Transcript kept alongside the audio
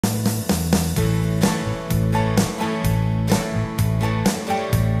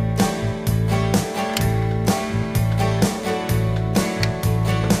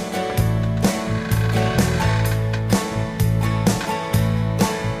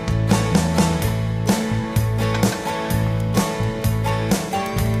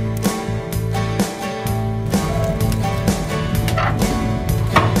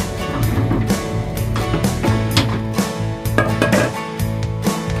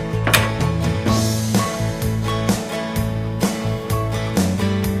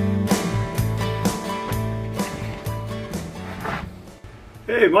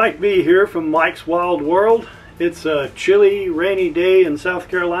Hey, Mike B here from Mike's Wild World. It's a chilly, rainy day in South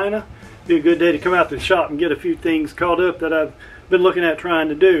Carolina. Be a good day to come out to the shop and get a few things caught up that I've been looking at trying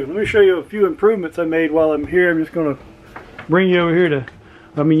to do. Let me show you a few improvements I made while I'm here. I'm just going to bring you over here to,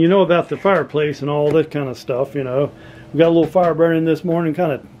 you know about the fireplace and all that kind of stuff, you know. We got a little fire burning this morning,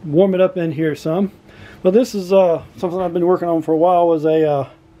 kind of warm it up in here some. But this is something I've been working on for a while. Was a,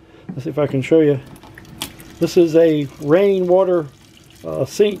 let's see if I can show you. This is a rainwater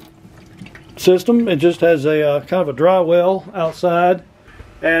sink system. It just has a kind of a dry well outside,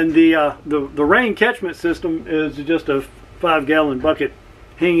 and the rain catchment system is just a 5-gallon bucket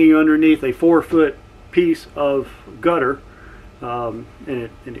hanging underneath a 4-foot piece of gutter, and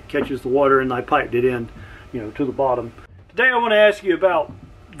it catches the water, and I piped it in, you know, to the bottom. Today I want to ask you about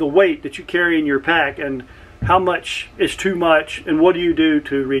the weight that you carry in your pack and how much is too much, and what do you do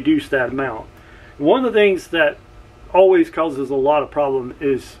to reduce that amount. One of the things that always causes a lot of problem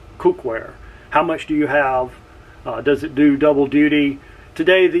is cookware. How much do you have? Does it do double duty?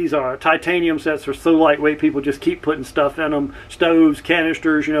 Today these are titanium sets, are so lightweight, people just keep putting stuff in them. Stoves,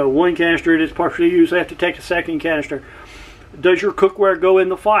 canisters, you know, one canister it is partially used, they have to take a second canister. Does your cookware go in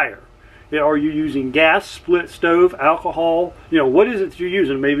the fire? Are you using gas, split stove, alcohol? You know, what is it that you're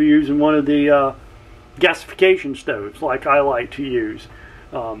using? Maybe you're using one of the gasification stoves like I like to use.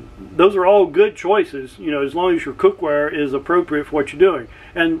 Those are all good choices, you know, as long as your cookware is appropriate for what you're doing.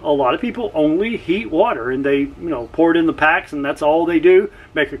 And a lot of people only heat water, and they, you know, pour it in the packs, and that's all they do.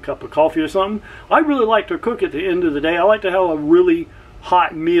 Make a cup of coffee or something. I really like to cook at the end of the day. I like to have a really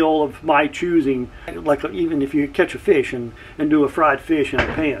hot meal of my choosing, like even if you catch a fish and do a fried fish in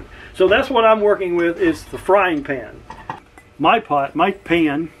a pan. So that's what I'm working with, is the frying pan. My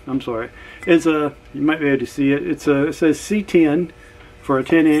pan, is a, you might be able to see it, it says C10 for a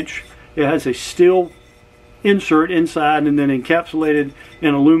 10-inch. It has a steel insert inside and then encapsulated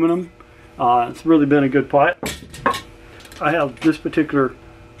in aluminum. It's really been a good pot. I have this particular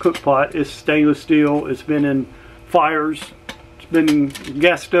cook pot. It's stainless steel. It's been in fires. It's been in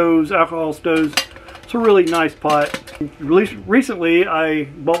gas stoves, alcohol stoves. It's a really nice pot. Recently I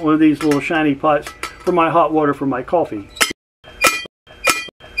bought one of these little shiny pots for my hot water for my coffee.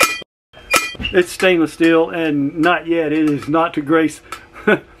 It's stainless steel, and not yet. It is not to grace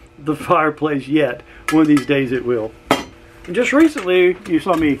the fireplace yet. One of these days it will. And just recently you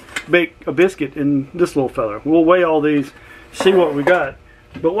saw me bake a biscuit in this little fella. We'll weigh all these, see what we got.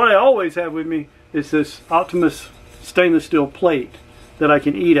 But what I always have with me is this Optimus stainless steel plate that I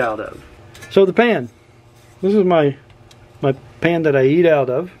can eat out of. So the pan. This is my pan that I eat out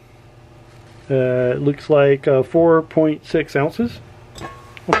of. It looks like 4.6 ounces.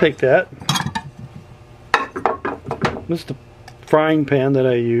 I'll take that. This is the frying pan that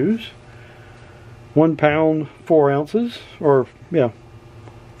I use. 1 pound, 4 ounces, or yeah,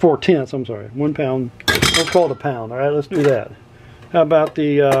 4/10. I'm sorry, 1 pound. Let's call it a pound. All right, let's do that. How about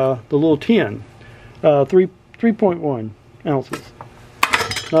the little tin? 3.1 ounces.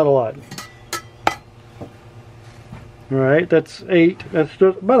 Not a lot. All right, that's 8. That's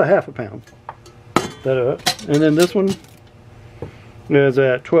just about a half a pound. And then this one is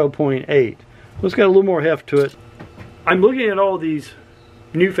at 12.8. So it's got a little more heft to it. I'm looking at all these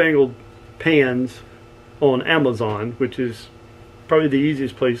newfangled pans on Amazon, which is probably the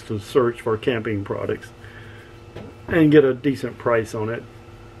easiest place to search for camping products and get a decent price on it.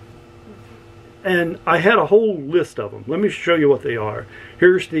 And I had a whole list of them. Let me show you what they are.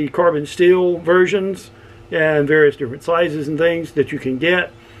 Here's the carbon steel versions and various different sizes and things that you can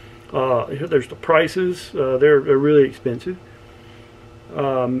get. There's the prices. They're really expensive.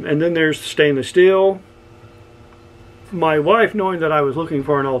 And then there's stainless steel. My wife, knowing that I was looking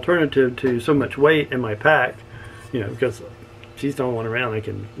for an alternative to so much weight in my pack, you know, because she's the only one around I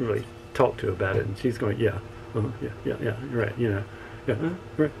can really talk to about it, and she's going, yeah, yeah, right, you know, yeah,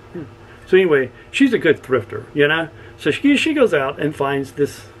 right, yeah. So anyway, she's a good thrifter, you know, so she goes out and finds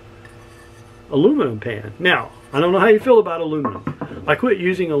this aluminum pan. Now, I don't know how you feel about aluminum. I quit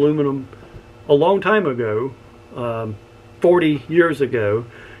using aluminum a long time ago, 40 years ago,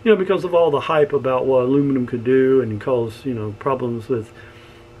 you know, because of all the hype about what aluminum could do and cause, you know, problems with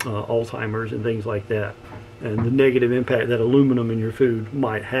Alzheimer's and things like that, and the negative impact that aluminum in your food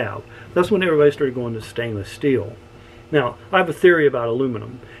might have. That's when everybody started going to stainless steel. Now, I have a theory about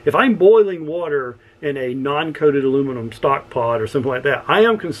aluminum. If I'm boiling water in a non-coated aluminum stock pot or something like that, I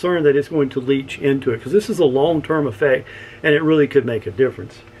am concerned that it's going to leach into it, because this is a long-term effect and it really could make a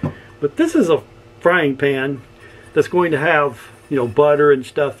difference. But this is a frying pan that's going to have, you know, butter and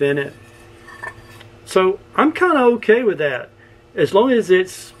stuff in it. So I'm kind of okay with that, as long as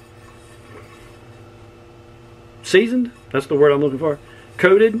it's seasoned. That's the word I'm looking for.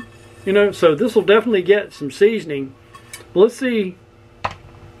 coated, you know, so this will definitely get some seasoning. But let's see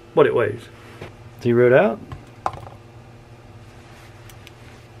what it weighs. Zeroed out.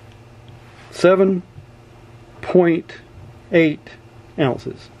 7.8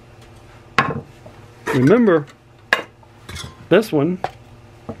 ounces. Remember, this one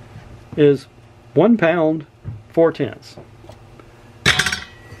is 1 pound 4/10.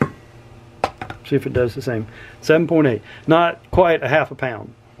 See if it does the same. 7.8. Not quite a half a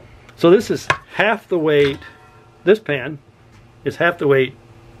pound. So this is half the weight. This pan is half the weight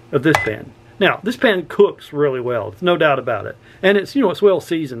of this pan. Now, this pan cooks really well. There's no doubt about it. And it's, you know, it's well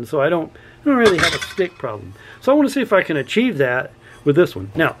seasoned, so I don't really have a stick problem. So I want to see if I can achieve that with this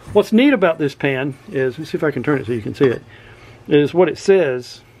one. Now, what's neat about this pan is, let's see if I can turn it so you can see it, is what it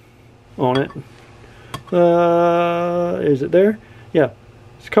says on it. Is it there? Yeah.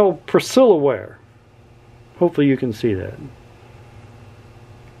 It's called Cookware. Hopefully you can see that.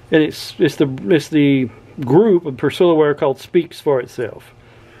 And it's the group of Cookware called Speaks for Itself.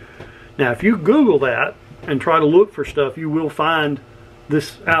 Now, if you Google that and try to look for stuff, you will find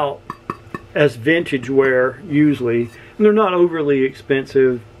this out as vintage ware usually. And they're not overly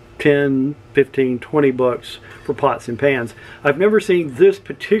expensive, 10, 15, 20 bucks for pots and pans. I've never seen this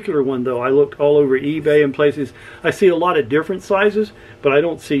particular one though. I looked all over eBay and places. I see a lot of different sizes, but I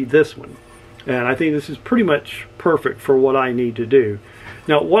don't see this one. And I think this is pretty much perfect for what I need to do.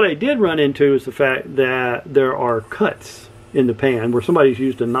 Now, what I did run into is the fact that there are cuts in the pan where somebody's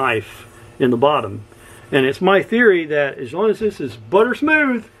used a knife in the bottom. And it's my theory that as long as this is butter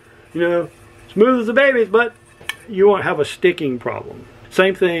smooth, you know, smooth as a baby's butt, you won't have a sticking problem.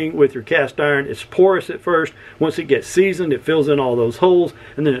 Same thing with your cast iron. It's porous at first. Once it gets seasoned, it fills in all those holes,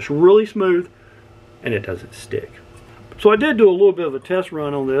 and then it's really smooth, and it doesn't stick. So I did do a little bit of a test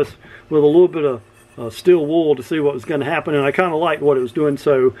run on this with a little bit of steel wool to see what was going to happen, and I kind of liked what it was doing,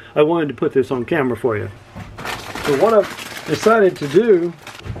 so I wanted to put this on camera for you. So what I've decided to do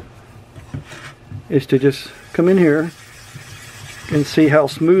is to just come in here and see how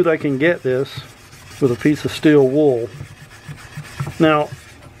smooth I can get this with a piece of steel wool. Now,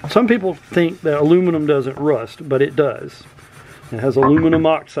 some people think that aluminum doesn't rust, but it does. It has aluminum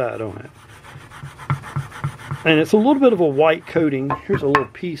oxide on it. And it's a little bit of a white coating. Here's a little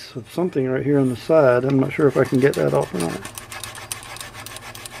piece of something right here on the side. I'm not sure if I can get that off or not.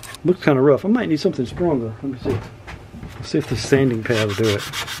 Looks kind of rough. I might need something stronger. Let me see. Let's see if the sanding pad will do it.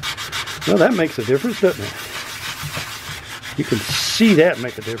 Well, that makes a difference, doesn't it? You can see that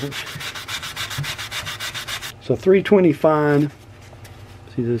make a difference. So 320 fine.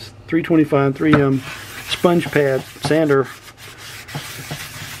 See this 320 fine 3M sponge pad sander.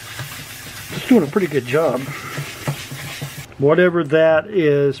 It's doing a pretty good job. Whatever that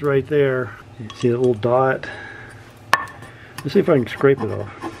is right there. You see that little dot? Let's see if I can scrape it off.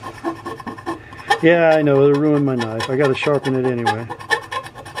 Yeah, I know, it'll ruin my knife. I gotta sharpen it anyway.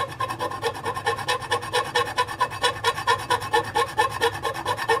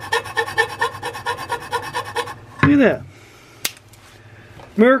 Look at that.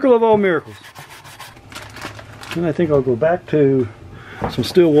 Miracle of all miracles. And I think I'll go back to some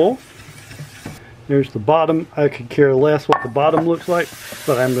steel wool. There's the bottom. I could care less what the bottom looks like,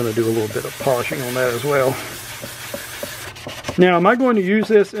 but I'm going to do a little bit of polishing on that as well. Now, am I going to use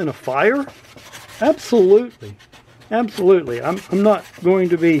this in a fire? Absolutely. Absolutely. I'm not going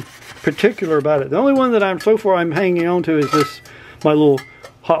to be particular about it. The only one that I'm hanging on to is this, my little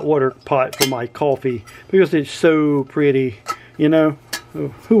hot water pot for my coffee, because it's so pretty, you know.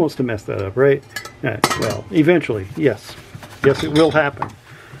 Who wants to mess that up, right? Well, eventually, yes. Yes, it will happen.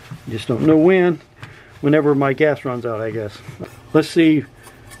 Just don't know when. Whenever my gas runs out, I guess. Let's see.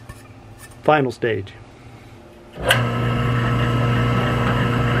 Final stage.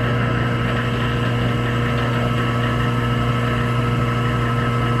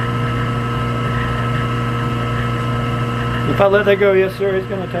 If I let that go, yes sir, it's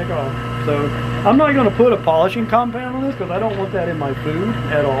going to take off. So I'm not going to put a polishing compound on this because I don't want that in my food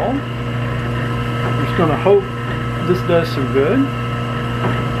at all. I'm just going to hope this does some good.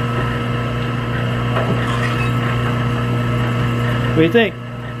 What do you think?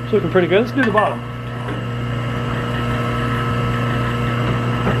 It's looking pretty good. Let's do the bottom.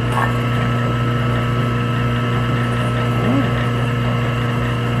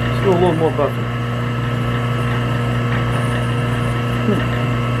 Let's do a little more butter.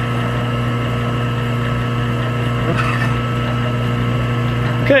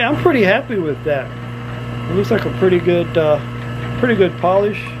 Okay, I'm pretty happy with that. It looks like a pretty good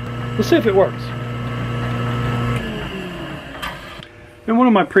polish. Let's see if it works. In one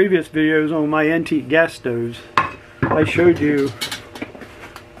of my previous videos on my Antque Gas Stoves, I showed you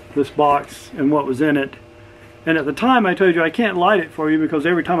this box and what was in it. And at the time I told you I can't light it for you because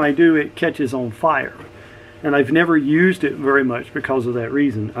every time I do it catches on fire. And I've never used it very much because of that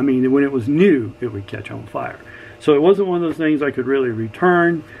reason. I mean, when it was new, it would catch on fire. So it wasn't one of those things I could really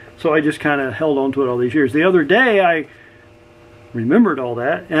return. So I just kind of held on to it all these years. The other day I remembered all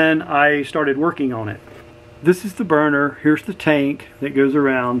that and I started working on it. This is the burner. Here's the tank that goes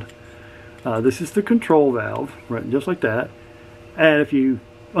around. This is the control valve, right, just like that. And if you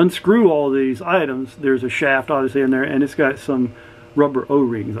unscrew all these items, there's a shaft obviously in there, and it's got some rubber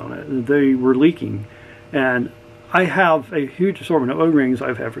O-rings on it. They were leaking. And I have a huge assortment of O-rings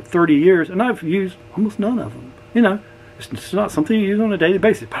I've had for 30 years, and I've used almost none of them. You know, it's not something you use on a daily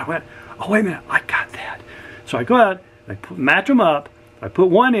basis. But I went, oh, wait a minute, I got that. So I go out, I match them up, I put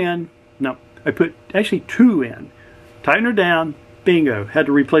one in, no, I put actually two in, tighten her down, bingo. Had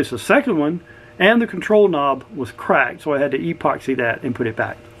to replace the second one, and the control knob was cracked, so I had to epoxy that and put it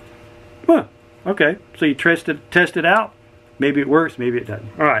back. Huh, okay, so you test it out. Maybe it works, maybe it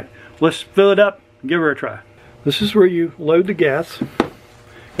doesn't. All right, let's fill it up and give her a try. This is where you load the gas.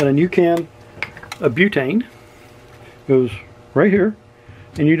 Got a new can of butane. Goes right here,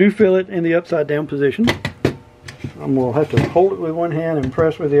 and you do fill it in the upside down position. I'm going to have to hold it with one hand and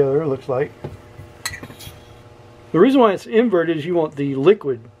press with the other, it looks like. The reason why it's inverted is you want the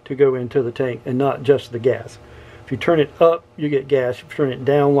liquid to go into the tank and not just the gas. If you turn it up, you get gas. If you turn it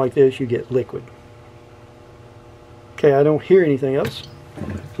down like this, you get liquid. Okay, I don't hear anything else.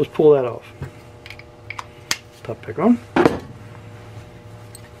 So let's pull that off. Top back on.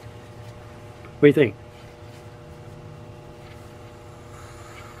 What do you think?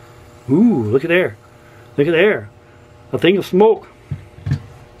 Ooh, look at there. Look at there. A thing of smoke.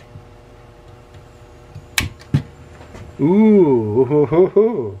 Ooh, ho, ho,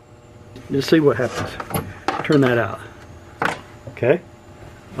 ho. Let's see what happens. Turn that out. Okay.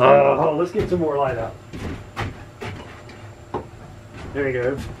 Oh, let's get some more light out. There you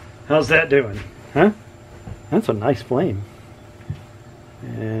go. How's that doing? Huh? That's a nice flame.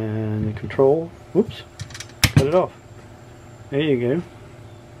 And the control. Whoops. Cut it off. There you go.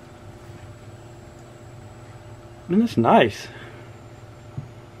 And it's nice.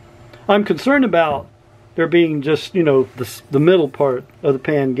 I'm concerned about there being just, you know, the middle part of the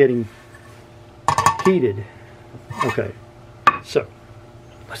pan getting heated. Okay, so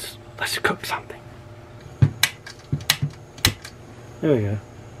let's cook something. There we go.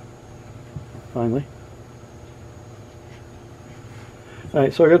 Finally. All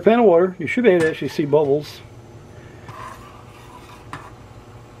right, so I got a pan of water. You should be able to actually see bubbles.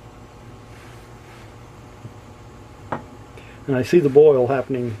 And I see the boil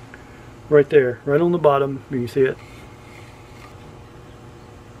happening right there, right on the bottom. You can see it.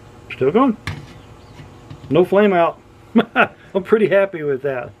 Still going. No flame out. I'm pretty happy with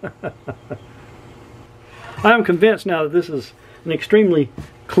that. I'm convinced now that this is an extremely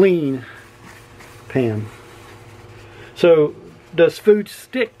clean pan. So, does food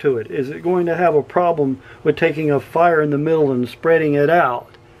stick to it? Is it going to have a problem with taking a fire in the middle and spreading it out?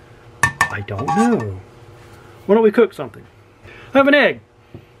 I don't know. Why don't we cook something? I have an egg.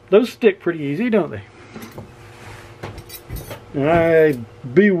 Those stick pretty easy, don't they? And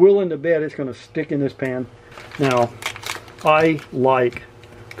I'd be willing to bet it's going to stick in this pan. Now, I like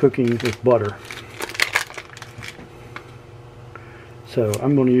cooking with butter. So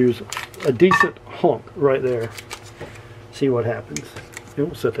I'm going to use a decent hunk right there. See what happens. And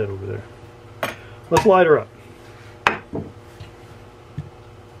we'll set that over there. Let's light her up.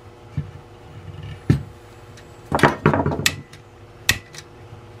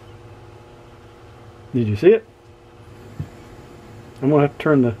 Did you see it? I'm gonna have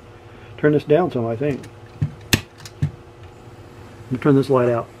to turn this down some, I think. Let me turn this light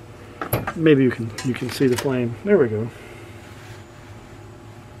out. Maybe you can see the flame. There we go.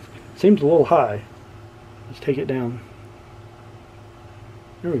 Seems a little high. Let's take it down.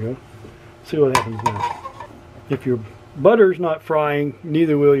 There we go. See what happens now. If your butter's not frying,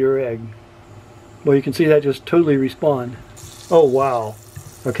 neither will your egg. Well, you can see that just totally respawn. Oh wow.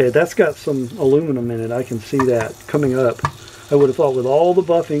 Okay, that's got some aluminum in it. I can see that coming up. I would have thought with all the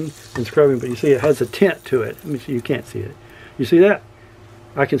buffing and scrubbing, but you see it has a tint to it. Let me see, you can't see it. You see that?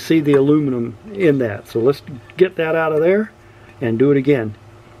 I can see the aluminum in that. So let's get that out of there and do it again.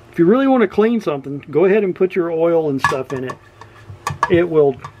 If you really want to clean something, go ahead and put your oil and stuff in it. It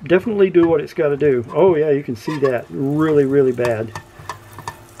will definitely do what it's got to do. Oh yeah, you can see that really, really bad.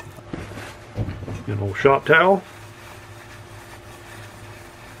 An old shop towel.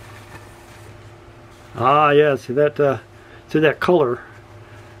 Ah, yeah, see that color?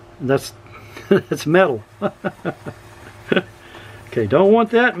 That's that's metal. Okay, don't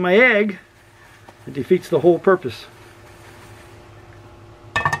want that in my egg. It defeats the whole purpose.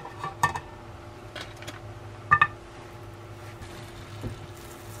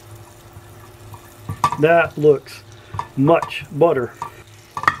 That looks much better.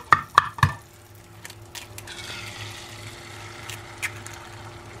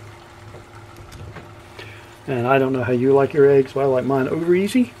 And I don't know how you like your eggs, but I like mine over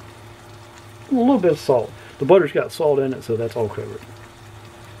easy. A little bit of salt. The butter's got salt in it, so that's all covered.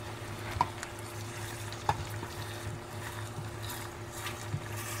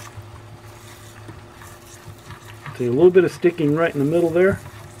 See a little bit of sticking right in the middle there.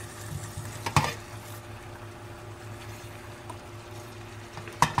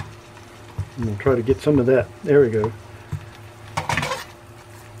 I'm going to try to get some of that. There we go.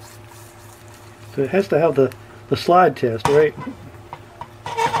 So it has to have the slide test, right?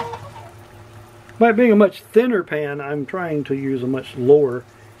 By being a much thinner pan, I'm trying to use a much lower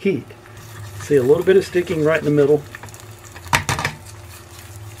heat. See a little bit of sticking right in the middle.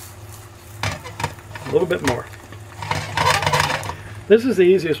 A little bit more. This is the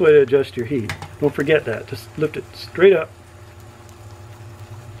easiest way to adjust your heat. Don't forget that. Just lift it straight up.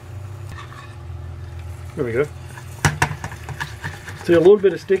 There we go. See a little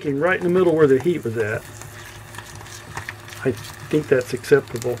bit of sticking right in the middle where the heat was at. I think that's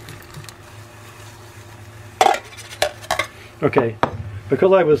acceptable. Okay,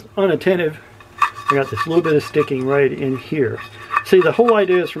 because I was unattentive, I got this little bit of sticking right in here. See, the whole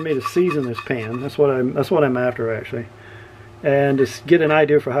idea is for me to season this pan. That's what I'm after, actually, and just get an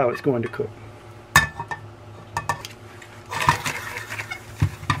idea for how it's going to cook.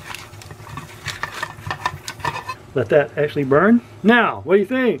 Let that actually burn. Now, what do you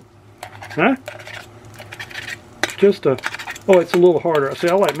think? Huh? Just oh, it's a little harder. See,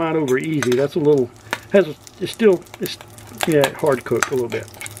 I like mine over easy. That's a little, it's yeah, hard cooked a little bit.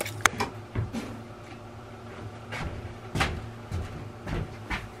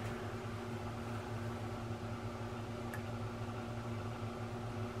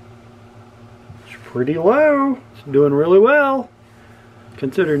 It's pretty low. It's doing really well,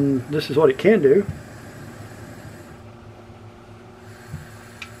 considering this is what it can do.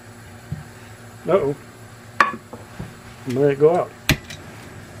 Uh-oh. I'm gonna let it go out.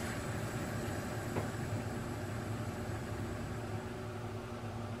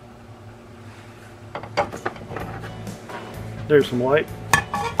 There's some white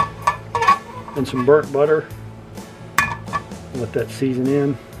and some burnt butter. Let that season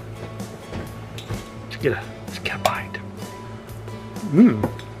in. Let's get a bite.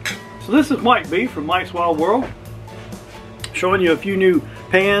 So this is Mike B from Mike's Wild World, showing you a few new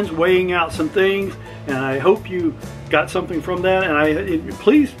pans, weighing out some things, and I hope you got something from that. And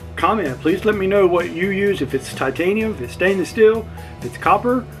please comment, please let me know what you use, if it's titanium, if it's stainless steel, if it's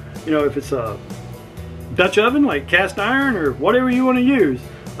copper, you know, if it's a Dutch oven like cast iron or whatever you want to use.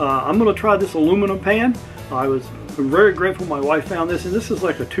 I'm going to try this aluminum pan. I was very grateful my wife found this, and this is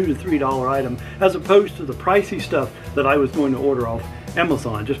like a $2 to $3 item as opposed to the pricey stuff that I was going to order off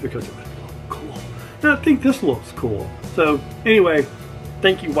Amazon just because it was cool. And I think this looks cool. So anyway,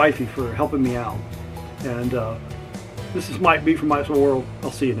 thank you, wifey, for helping me out. And this is Mike B from Mike's World.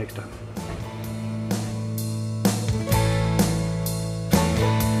 I'll see you next time.